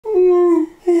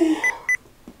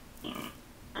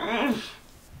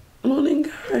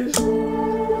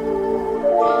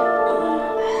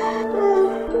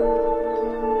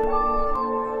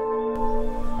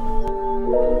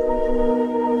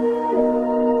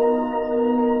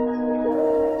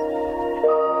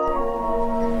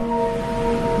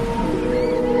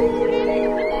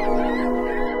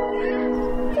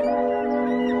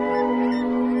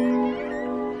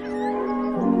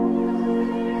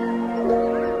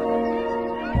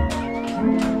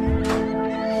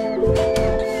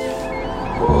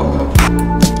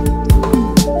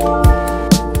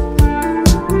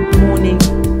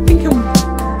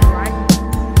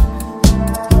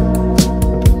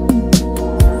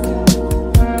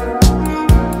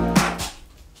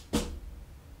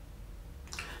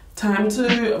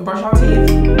to brush our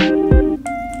teeth.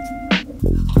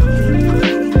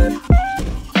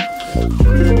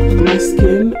 My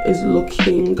skin is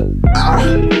looking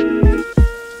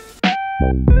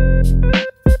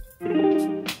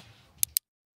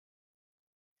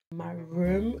My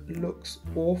room looks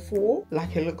awful.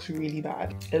 Like, it looks really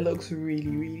bad. It looks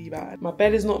really bad. My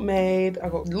bed is not made. I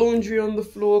got laundry on the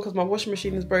floor because my washing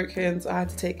machine is broken, so I had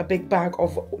to take a big bag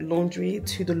of laundry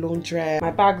to the laundrette.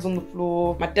 My bag's on the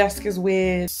floor. My desk is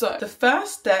weird. So the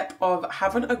first step of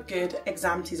having a good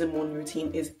exam season morning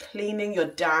routine is cleaning your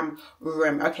damn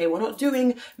room. Okay, we're not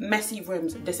doing messy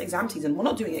rooms this exam season. We're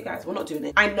not doing it, guys. We're not doing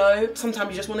it. I know sometimes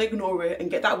you just want to ignore it and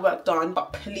get that work done,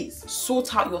 but please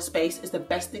sort out your space. Is the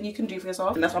best thing you can do for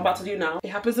yourself, and that's what I'm about to do now. It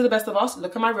happens to the best of us.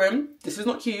 Look at my room. This is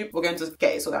not cute. We're going to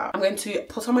get it sorted out. I'm going to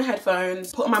put on my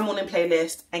headphones, put on my morning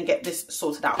playlist, and get this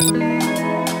sorted out. I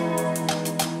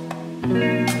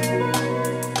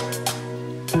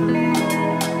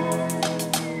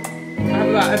have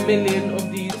about 1 million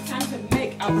of these. It's time to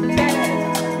make our bed.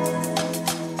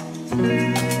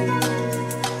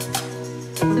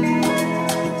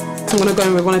 So I'm gonna go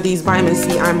in with one of these vitamin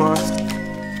C eye masks.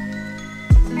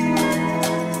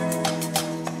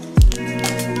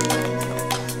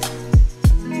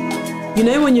 You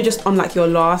know when you're just on like your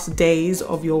last days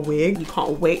of your wig, you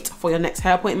can't wait for your next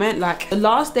hair appointment? Like, the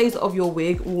last days of your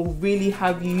wig will really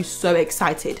have you so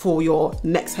excited for your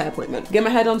next hair appointment. Get my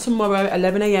hair done tomorrow,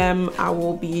 11 AM. I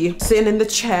will be sitting in the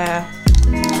chair.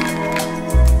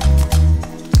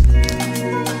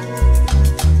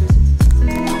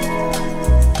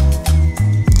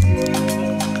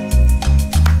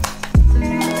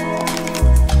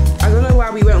 I don't know why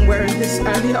we weren't wearing this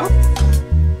earlier.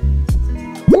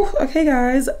 Okay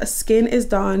guys, skin is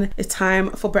done. It's time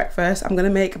for breakfast. I'm gonna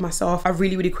make myself a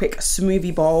really quick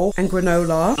smoothie bowl and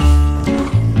granola.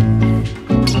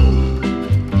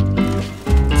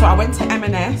 So I went to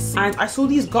M&S and I saw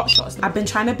these gut shots. I've been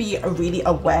trying to be really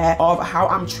aware of how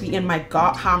I'm treating my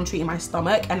gut, how I'm treating my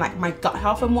stomach, and like my gut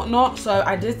health and whatnot. So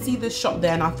I did see this shop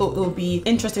there and I thought it would be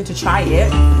interesting to try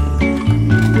it.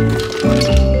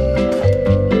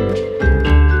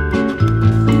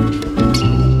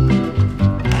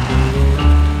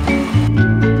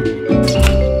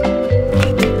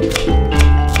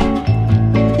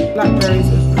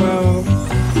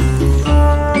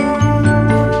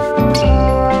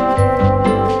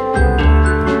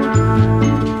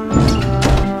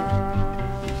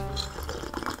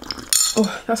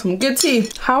 That's some good tea.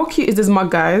 How cute is this mug,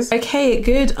 guys? Okay,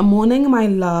 good morning, my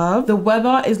love. The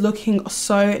weather is looking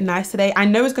so nice today. I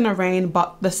know it's gonna rain,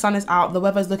 but the sun is out. The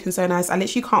weather is looking so nice. I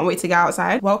literally can't wait to get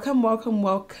outside. Welcome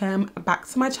back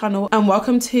to my channel and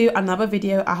welcome to another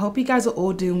video. I hope you guys are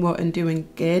all doing well and doing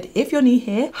good. If you're new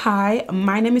here, hi,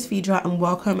 my name is Phedra and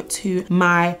welcome to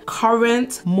my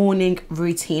current morning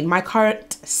routine, my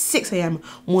current 6 AM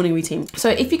morning routine. So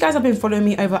if you guys have been following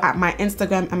me over at my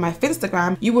Instagram and my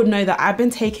Finstagram, you would know that I've been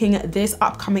taking this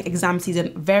upcoming exam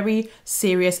season very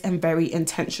serious and very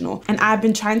intentional, and I've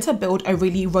been trying to build a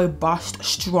really robust,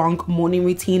 strong morning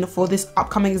routine for this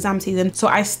upcoming exam season, so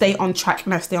I stay on track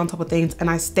and I stay on top of things and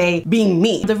I stay being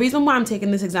me. The reason why I'm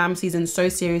taking this exam season so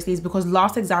seriously is because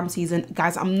last exam season,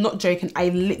 guys, I'm not joking, I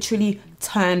literally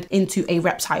turned into a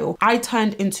reptile. I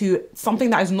turned into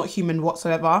something that is not human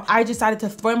whatsoever. I decided to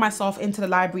throw myself into the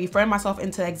library, throw myself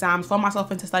into exams, throw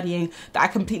myself into studying, that I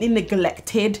completely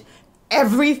neglected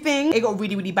everything. It got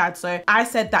really bad. So I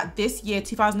said that this year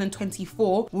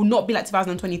 2024 will not be like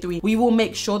 2023. We will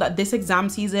make sure that this exam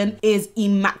season is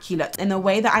immaculate, and the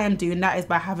way that I am doing that is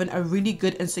by having a really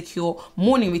good and secure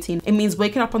morning routine. It means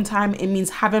waking up on time, it means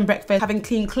having breakfast, having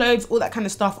clean clothes, all that kind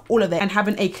of stuff, all of it, and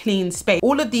having a clean space.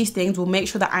 All of these things will make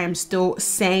sure that I am still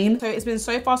sane. So it's been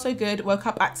so far so good. Woke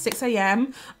up at 6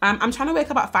 AM. I'm trying to wake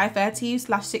up at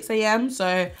 5:30/6 AM.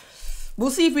 So we'll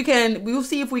see if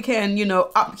we can, you know,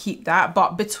 upkeep that.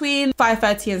 But between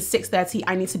 5:30 and 6:30,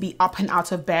 I need to be up and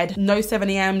out of bed. No 7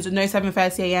 AMs, no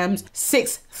 7:30 AMs,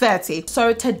 6:30.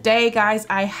 So today, guys,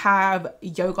 I have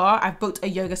yoga. I've booked a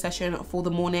yoga session for the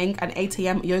morning, an 8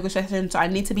 AM yoga session. So I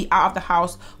need to be out of the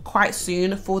house quite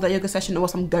soon for the yoga session, or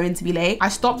else I'm going to be late. I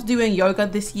stopped doing yoga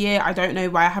this year. I don't know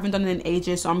why. I haven't done it in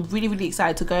ages. So I'm really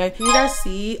excited to go. Can you guys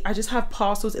see? I just have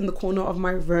parcels in the corner of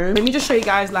my room. Let me just show you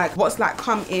guys like what's like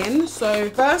come in. So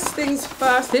first things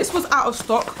first, this was out of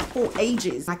stock for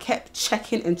ages. I kept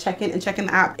checking the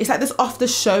app. It's like this off the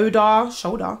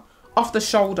shoulder off the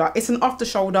shoulder. It's an off the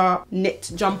shoulder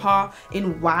knit jumper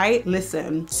in white.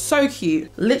 Listen, so cute,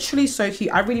 literally so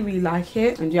cute. I really like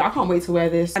it, and yeah, I can't wait to wear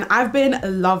this. And I've been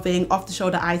loving off the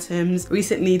shoulder items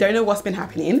recently. Don't know what's been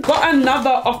happening. Got another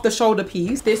off the shoulder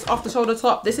piece. This off the shoulder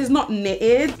top. This is not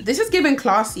knitted. This is giving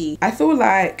classy. I feel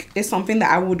like it's something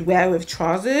that I would wear with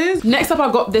trousers. Next up,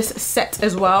 I got this set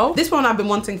as well. This one I've been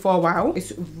wanting for a while.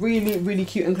 It's really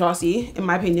cute and classy in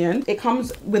my opinion. It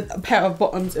comes with a pair of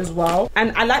bottoms as well,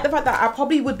 and I like the fact that I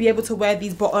probably would be able to wear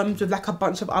these bottoms with like a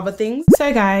bunch of other things.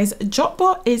 So guys,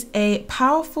 Jotbot is a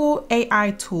powerful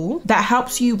AI tool that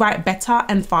helps you write better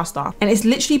and faster, and it's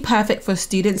literally perfect for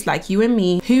students like you and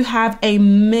me who have a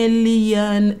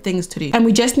million things to do, and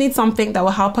we just need something that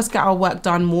will help us get our work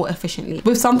done more efficiently.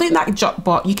 With something like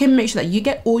Jotbot, you can make sure that you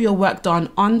get all your work done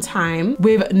on time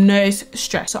with no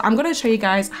stress. So I'm going to show you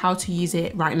guys how to use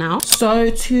it right now. So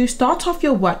to start off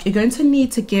your work, you're going to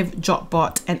need to give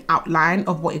Jotbot an outline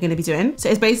of what you're going to be doing. So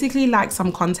it's basically like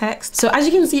some context. So as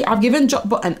you can see, I've given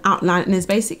Jotbot an outline, and it's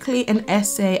basically an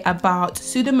essay about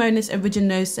Pseudomonas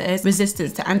aeruginosus,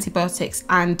 resistance to antibiotics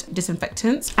and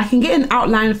disinfectants. I can get an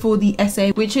outline for the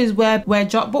essay, which is where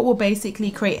Jotbot will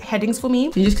basically create headings for me.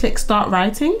 You just click start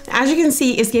writing. As you can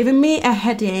see, it's giving me a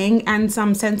heading and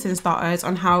some sentence starters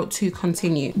on how to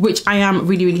continue, which I am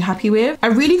really happy with.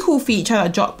 A really cool feature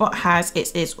that Jotbot has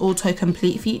is its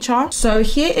autocomplete feature. So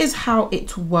here is how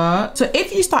it works. So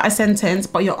if you start a sentence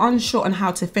but you're unsure on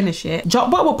how to finish it,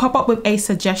 Jotbot will pop up with a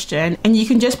suggestion, and you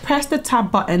can just press the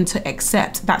tab button to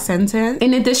accept that sentence.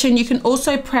 In addition, you can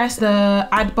also press the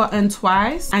add button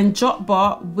twice, and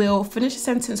Jotbot will finish the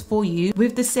sentence for you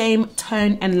with the same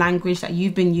tone and language that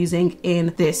you've been using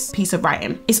in this piece of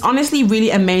writing. It's honestly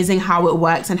really amazing how it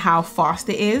works and how fast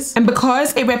it is. And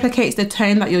because it replicates the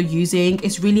tone that you're using,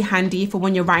 it's really handy for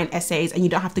when you're writing essays and you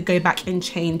don't have to go back and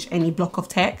change any block of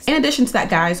text. In addition to that,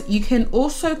 guys, you can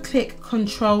also click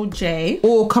Control J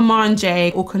or Command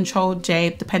J or Control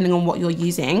J, depending on what you're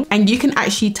using, and you can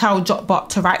actually tell Jotbot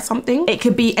to write something. It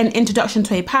could be an introduction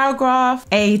to a paragraph,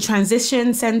 a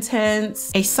transition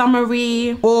sentence, a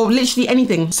summary, or literally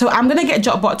anything. So I'm gonna get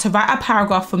Jotbot to write a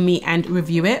paragraph for me and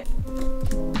review it.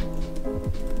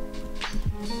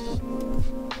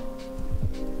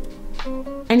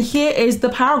 And here is the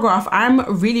paragraph.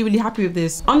 I'm really happy with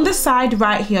this. On the side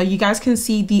right here, you guys can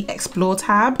see the explore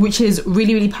tab, which is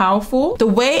really powerful. The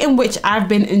way in which I've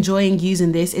been enjoying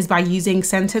using this is by using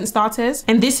sentence starters.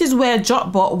 And this is where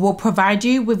Jotbot will provide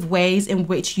you with ways in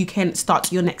which you can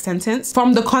start your next sentence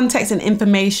from the context and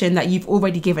information that you've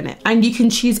already given it. And you can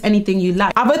choose anything you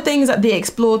like. Other things that the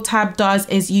explore tab does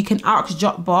is you can ask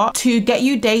Jotbot to get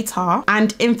you data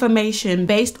and information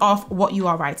based off what you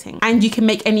are writing. And you can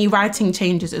make any writing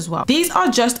changes as well. These are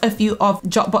just a few of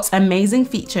Jotbot's amazing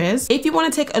features. If you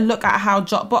want to take a look at how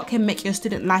Jotbot can make your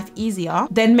student life easier,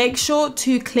 then make sure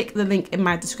to click the link in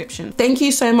my description. Thank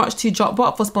you so much to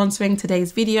Jotbot for sponsoring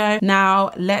today's video. Now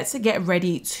let's get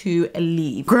ready to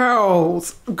leave.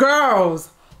 Girls,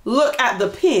 look at the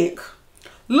pink.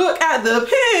 Look at the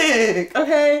pink,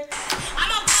 okay?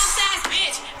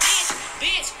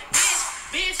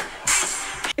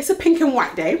 It's a pink and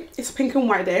white day. It's a pink and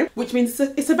white day, which means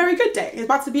it's a very good day. It's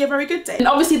about to be a very good day. And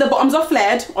obviously the bottoms are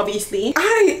flared, obviously.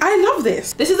 I love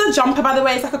this. This is a jumper, by the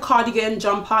way. It's like a cardigan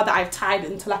jumper that I've tied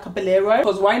into like a bolero,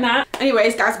 because why not?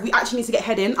 Anyways, guys, we actually need to get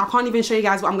heading. I can't even show you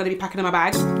guys what I'm gonna be packing in my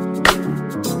bag.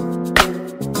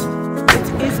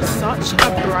 It is such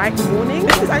a bright morning.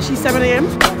 This is actually 7 AM.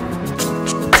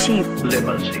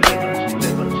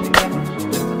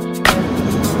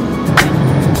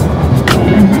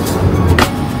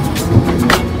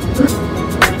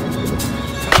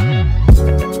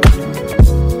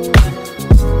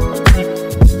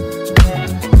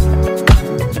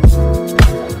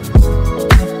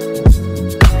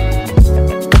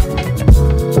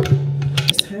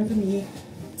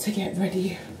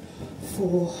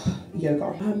 For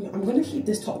yoga. I'm gonna keep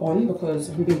this top on because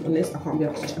if I'm being honest, I can't be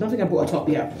able to. I don't think I bought a top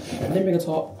yet. I didn't bring a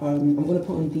top. I'm gonna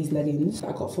put on these leggings that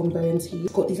I got from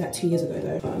damptey. Got these like 2 years ago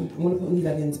though. I'm gonna put on these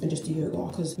leggings and just do yoga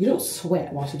because you don't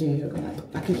sweat whilst you're doing yoga.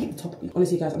 Like, I can keep the top on.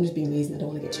 Honestly, guys, I'm just being lazy and I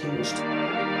don't want to get changed.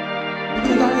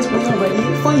 Okay, guys, we are ready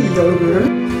for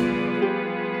yoga.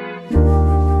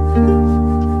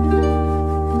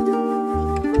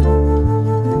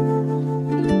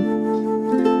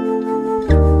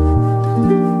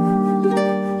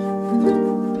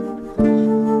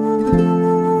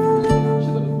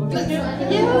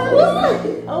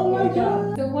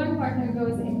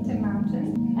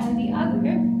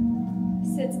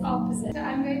 Opposite. So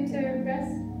I'm going to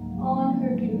rest on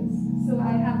her glutes. So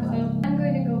I have I'm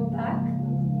going to go back.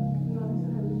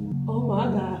 Oh my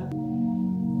god.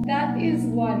 That is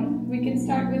one. We can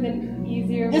start with an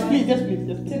easier Yes, one. please, yes, please,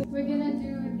 yes, please. So we're gonna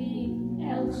do the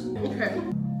L shape. Okay.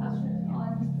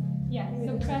 On. Yeah,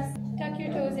 so press, tuck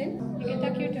your toes in. You can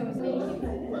tuck your toes in. You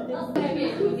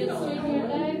can straighten your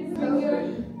legs, bring your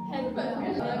head down.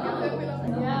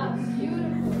 Yeah,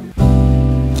 beautiful.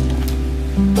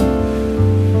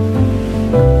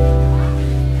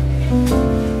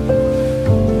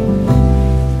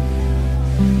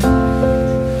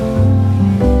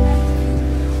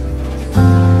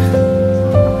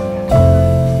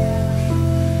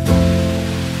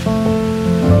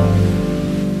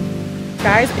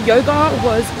 Guys, yoga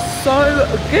was so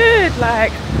good.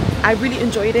 Like, I really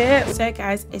enjoyed it. So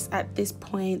guys, it's at this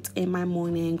point in my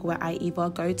morning where I either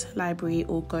go to library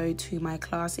or go to my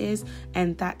classes,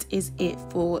 and that is it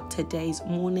for today's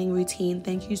morning routine.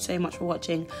 Thank you so much for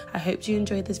watching. I hope you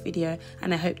enjoyed this video,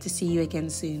 and I hope to see you again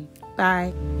soon.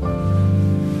 Bye.